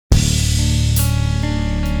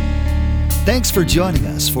Thanks for joining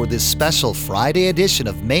us for this special Friday edition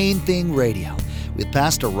of Main Thing Radio with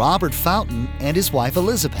Pastor Robert Fountain and his wife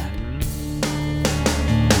Elizabeth.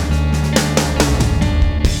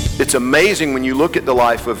 It's amazing when you look at the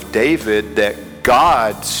life of David that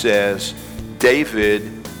God says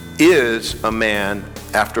David is a man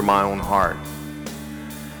after my own heart.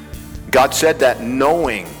 God said that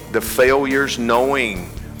knowing the failures, knowing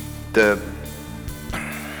the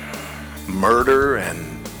murder and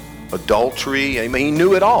adultery. I mean, he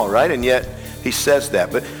knew it all, right? And yet he says that.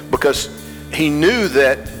 But because he knew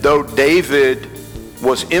that though David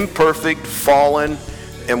was imperfect, fallen,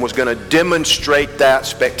 and was going to demonstrate that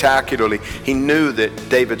spectacularly, he knew that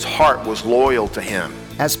David's heart was loyal to him.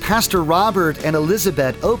 As Pastor Robert and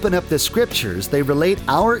Elizabeth open up the scriptures, they relate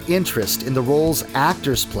our interest in the roles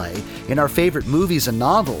actors play in our favorite movies and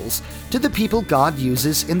novels to the people God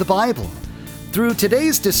uses in the Bible. Through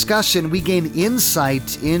today's discussion, we gain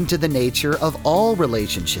insight into the nature of all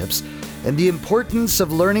relationships and the importance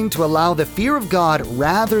of learning to allow the fear of God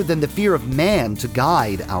rather than the fear of man to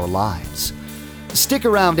guide our lives. Stick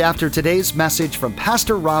around after today's message from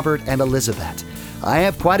Pastor Robert and Elizabeth. I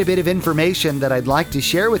have quite a bit of information that I'd like to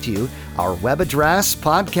share with you, our web address,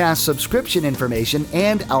 podcast subscription information,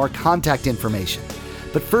 and our contact information.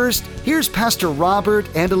 But first, here's Pastor Robert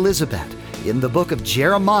and Elizabeth in the book of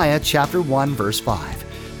Jeremiah chapter 1, verse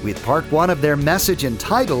 5, with part 1 of their message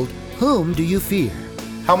entitled, Whom Do You Fear?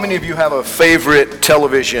 How many of you have a favorite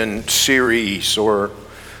television series or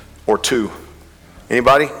two?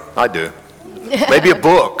 Anybody? I do. Maybe a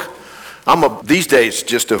book. I'm these days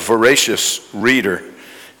just a voracious reader.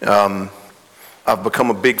 I've become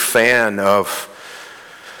a big fan of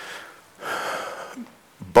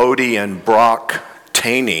Bodie and Brock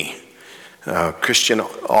Taney, Christian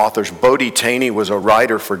authors. Bodie Taney was a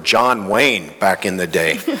writer for John Wayne back in the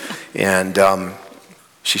day. And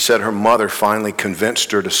she said her mother finally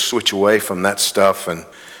convinced her to switch away from that stuff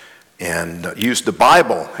and use the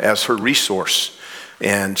Bible as her resource.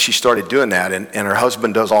 And she started doing that, and her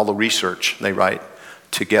husband does all the research. They write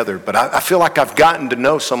together. But I feel like I've gotten to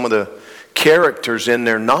know some of the characters in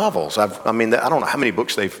their novels. I don't know how many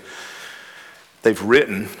books they've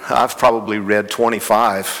written. I've probably read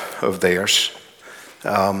 25 of theirs.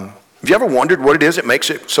 Have you ever wondered what it is that makes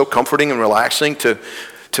it so comforting and relaxing to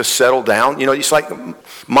settle down? You know, it's like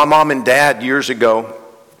my mom and dad years ago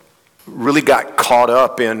really got caught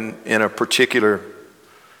up in a particular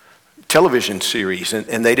television series,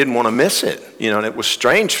 and they didn't want to miss it, and it was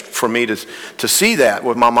strange for me to see that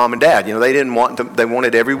with my mom and dad. They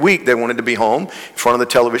wanted every week, they wanted to be home in front of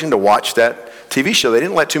the television to watch that TV show. They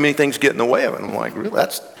didn't let too many things get in the way of it. I'm like, really,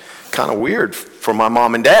 that's kind of weird for my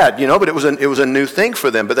mom and dad, but it was a new thing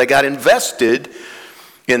for them, but they got invested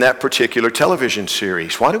in that particular television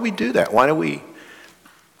series. Why do we do that? Why do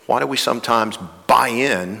we sometimes buy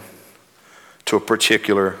in to a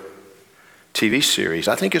particular TV series?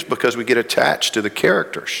 I think it's because we get attached to the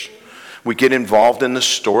characters. We get involved in the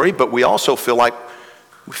story, but we also feel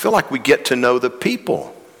like we get to know the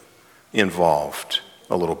people involved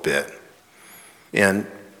a little bit. And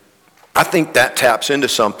I think that taps into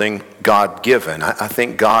something God-given. I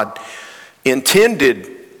think God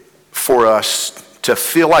intended for us to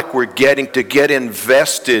feel like we're get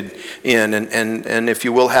invested in and if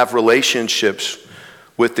you will, have relationships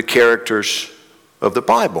with the characters of the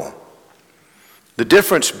Bible. The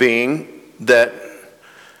difference being that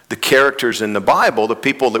the characters in the Bible, the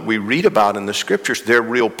people that we read about in the scriptures, they're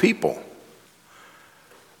real people.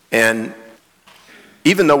 And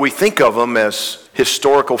even though we think of them as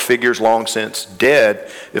historical figures long since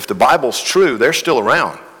dead, if the Bible's true, they're still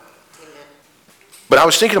around. But I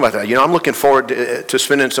was thinking about that. I'm looking forward to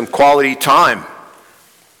spending some quality time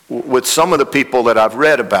with some of the people that I've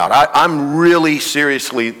read about. I'm really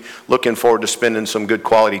seriously looking forward to spending some good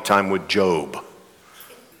quality time with Job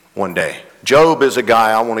one day. Job is a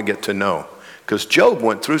guy I want to get to know because Job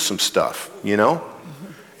went through some stuff,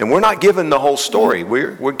 and we're not given the whole story.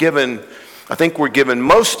 We're given, I think we're given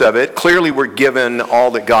most of it. Clearly we're given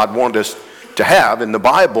all that God wanted us to have in the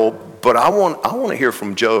Bible, but I want to hear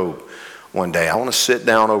from Job one day. I want to sit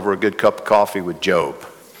down over a good cup of coffee with Job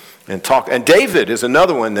and talk. And David is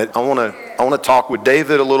another one that I want to talk with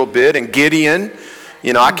David a little bit, and Gideon.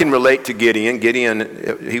 I can relate to Gideon.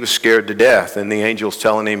 Gideon, he was scared to death, and the angel's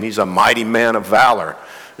telling him he's a mighty man of valor.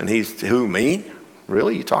 And he's, who, me?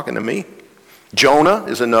 Really? You talking to me? Jonah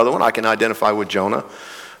is another one. I can identify with Jonah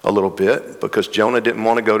a little bit because Jonah didn't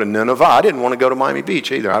want to go to Nineveh. I didn't want to go to Miami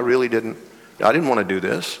Beach either. I really didn't. I didn't want to do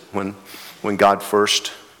this when God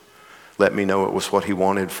first let me know it was what he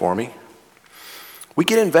wanted for me. We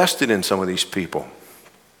get invested in some of these people.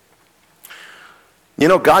 You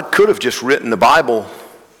know, God could have just written the Bible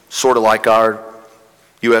sort of like our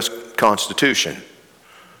U.S. Constitution.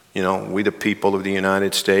 You know, we the people of the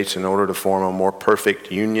United States, in order to form a more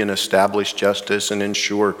perfect union, establish justice, and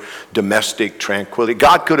ensure domestic tranquility.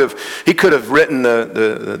 He could have written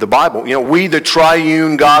the Bible. You know, we the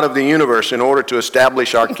triune God of the universe, in order to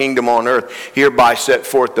establish our kingdom on earth, hereby set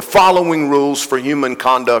forth the following rules for human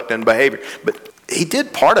conduct and behavior. But he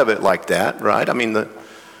did part of it like that, right? I mean,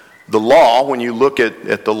 the law, when you look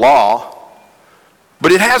at the law,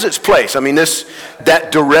 but it has its place. I mean, that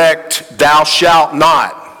direct, thou shalt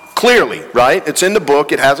not, clearly, right? It's in the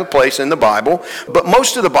book. It has a place in the Bible. But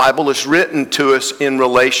most of the Bible is written to us in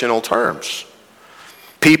relational terms.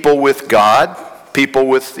 People with God, people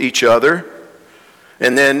with each other,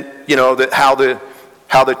 and then, you know, how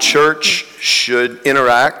the church should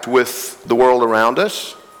interact with the world around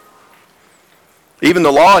us. Even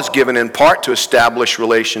the law is given in part to establish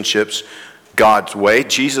relationships God's way.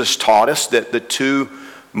 Jesus taught us that the two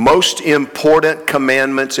most important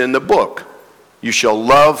commandments in the book: you shall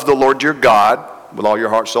love the Lord your God with all your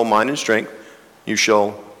heart, soul, mind, and strength. You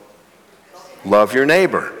shall love your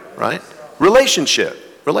neighbor, right?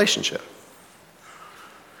 Relationship.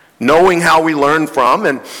 Knowing how we learn from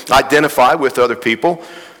and identify with other people,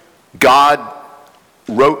 God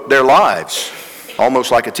wrote their lives,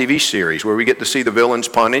 almost like a TV series where we get to see the villains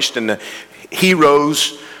punished and the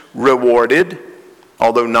heroes rewarded,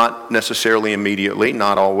 although not necessarily immediately,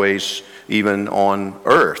 not always even on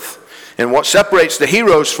earth. And what separates the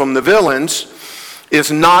heroes from the villains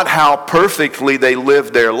is not how perfectly they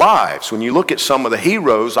lived their lives. When you look at some of the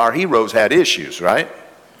heroes, our heroes had issues, right?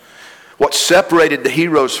 What separated the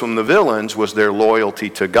heroes from the villains was their loyalty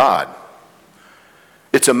to God.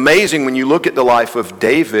 It's amazing when you look at the life of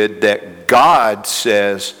David that God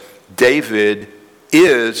says David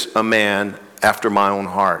is a man after my own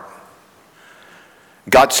heart.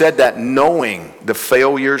 God said that knowing the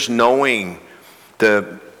failures, knowing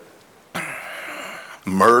the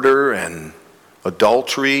murder and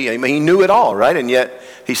adultery. I mean, he knew it all, right? And yet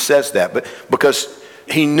he says that. But because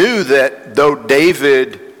he knew that though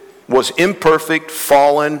David was imperfect,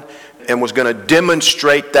 fallen, and was going to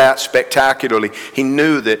demonstrate that spectacularly, he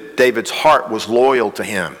knew that David's heart was loyal to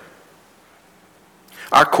him.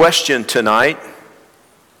 Our question tonight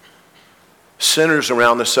centers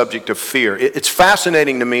around the subject of fear. It's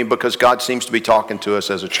fascinating to me because God seems to be talking to us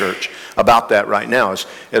as a church about that right now.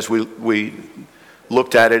 As we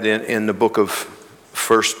looked at it in the book of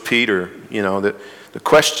 1 Peter, you know, the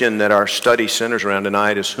question that our study centers around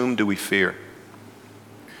tonight is, whom do we fear?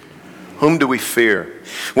 Whom do we fear?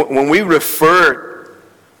 When we refer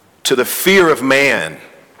to the fear of man,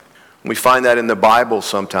 we find that in the Bible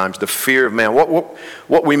sometimes, the fear of man.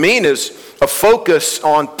 What we mean is a focus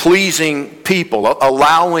on pleasing people,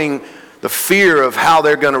 allowing the fear of how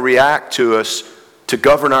they're going to react to us to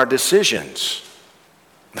govern our decisions.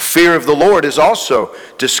 The fear of the Lord is also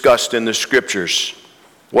discussed in the Scriptures.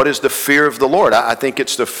 What is the fear of the Lord? I think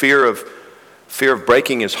it's the fear of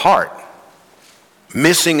breaking his heart,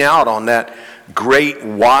 missing out on that great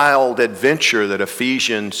wild adventure that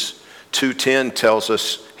Ephesians 2:10 tells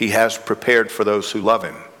us he has prepared for those who love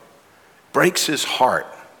him. Breaks his heart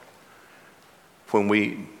when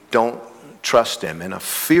we don't trust him. And a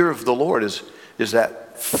fear of the Lord is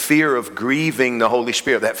that fear of grieving the Holy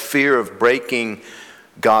Spirit, that fear of breaking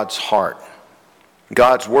God's heart.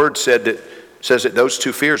 God's word says that those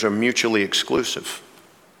two fears are mutually exclusive.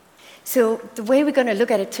 So the way we're going to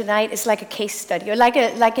look at it tonight is like a case study, or like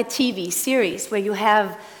a TV series where you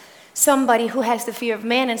have somebody who has the fear of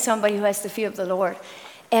man and somebody who has the fear of the Lord.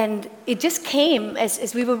 And it just came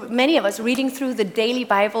as we were, many of us, reading through the daily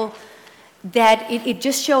Bible, that it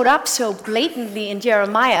just showed up so blatantly in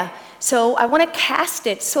Jeremiah. So I want to cast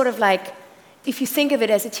it sort of like, if you think of it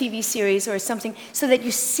as a TV series or something, so that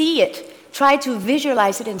you see it, try to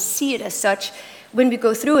visualize it and see it as such when we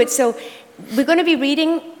go through it. So we're going to be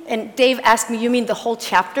reading, and Dave asked me, you mean the whole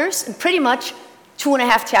chapters? And pretty much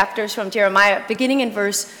 2.5 chapters from Jeremiah, beginning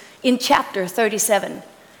in chapter 37,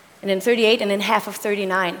 and then 38, and then half of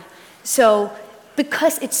 39. So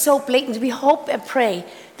because it's so blatant, we hope and pray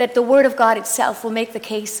that the Word of God itself will make the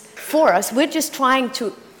case for us. We're just trying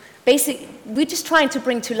to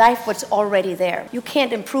bring to life what's already there. You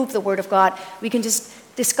can't improve the Word of God. We can just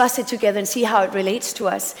discuss it together and see how it relates to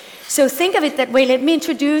us. So think of it that way. Let me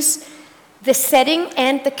introduce the setting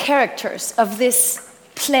and the characters of this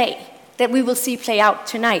play that we will see play out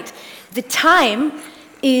tonight. The time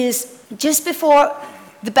is just before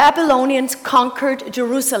the Babylonians conquered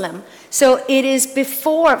Jerusalem. So it is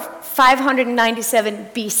before 597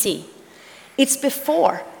 BC. It's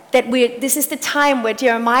before this is the time where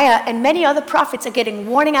Jeremiah and many other prophets are getting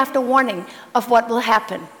warning after warning of what will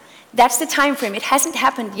happen. That's the time frame. It hasn't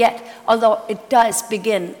happened yet, although it does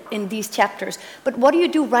begin in these chapters. But what do you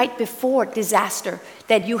do right before disaster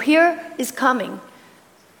that you hear is coming,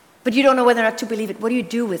 but you don't know whether or not to believe it? What do you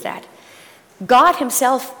do with that? God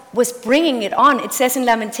himself was bringing it on. It says in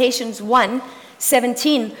Lamentations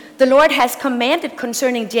 1:17, the Lord has commanded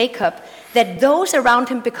concerning Jacob that those around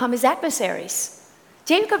him become his adversaries.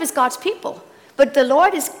 Jacob is God's people, but the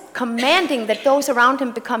Lord is commanding that those around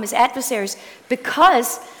him become his adversaries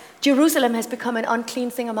because Jerusalem has become an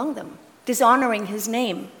unclean thing among them, dishonoring his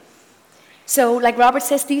name. So, like Robert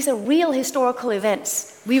says, these are real historical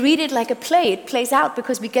events. We read it like a play. It plays out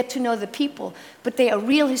because we get to know the people, but they are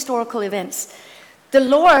real historical events. The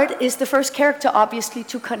Lord is the first character, obviously,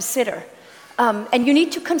 to consider. And you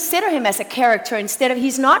need to consider him as a character instead of,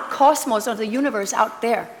 he's not cosmos or the universe out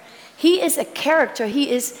there. He is a character.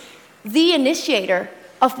 He is the initiator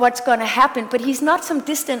of what's going to happen, but he's not some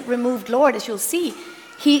distant, removed Lord, as you'll see.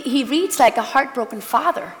 He reads like a heartbroken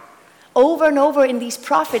father. Over and over in these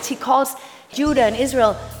prophets, he calls Judah and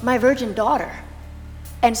Israel my virgin daughter.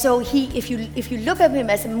 And so if you look at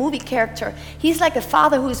him as a movie character, he's like a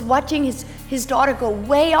father who is watching his daughter go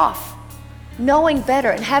way off, knowing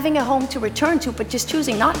better and having a home to return to, but just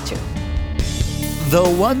choosing not to.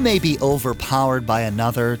 Though one may be overpowered by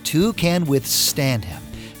another, two can withstand him,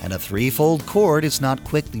 and a threefold cord is not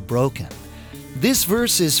quickly broken. This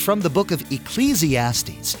verse is from the book of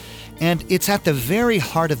Ecclesiastes, and it's at the very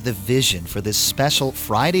heart of the vision for this special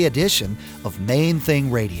Friday edition of Main Thing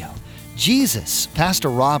Radio. Jesus, Pastor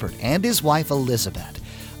Robert, and his wife Elizabeth.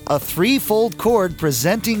 A threefold cord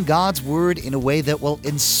presenting God's Word in a way that will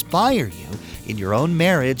inspire you in your own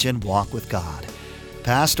marriage and walk with God.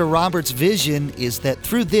 Pastor Robert's vision is that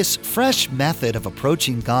through this fresh method of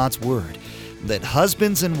approaching God's Word, that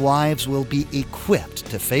husbands and wives will be equipped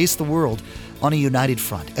to face the world on a united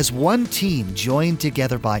front, as one team joined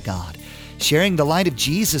together by God, sharing the light of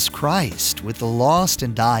Jesus Christ with the lost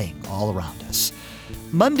and dying all around us.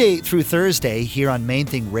 Monday through Thursday here on Main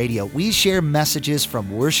Thing Radio, we share messages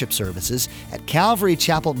from worship services at Calvary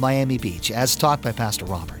Chapel, Miami Beach, as taught by Pastor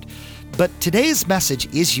Robert. But today's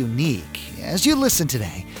message is unique. As you listen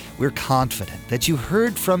today, we're confident that you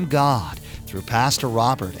heard from God through Pastor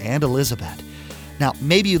Robert and Elizabeth. Now,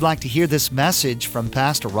 maybe you'd like to hear this message from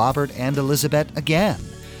Pastor Robert and Elizabeth again.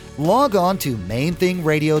 Log on to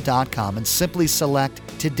mainthingradio.com and simply select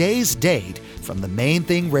today's date from the Main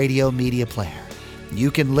Thing Radio media player.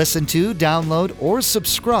 You can listen to, download, or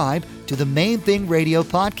subscribe to the Main Thing Radio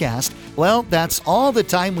podcast. Well, that's all the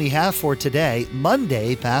time we have for today.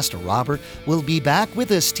 Monday, Pastor Robert will be back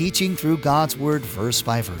with us teaching through God's Word verse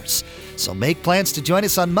by verse. So make plans to join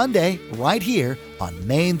us on Monday right here on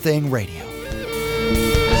Main Thing Radio.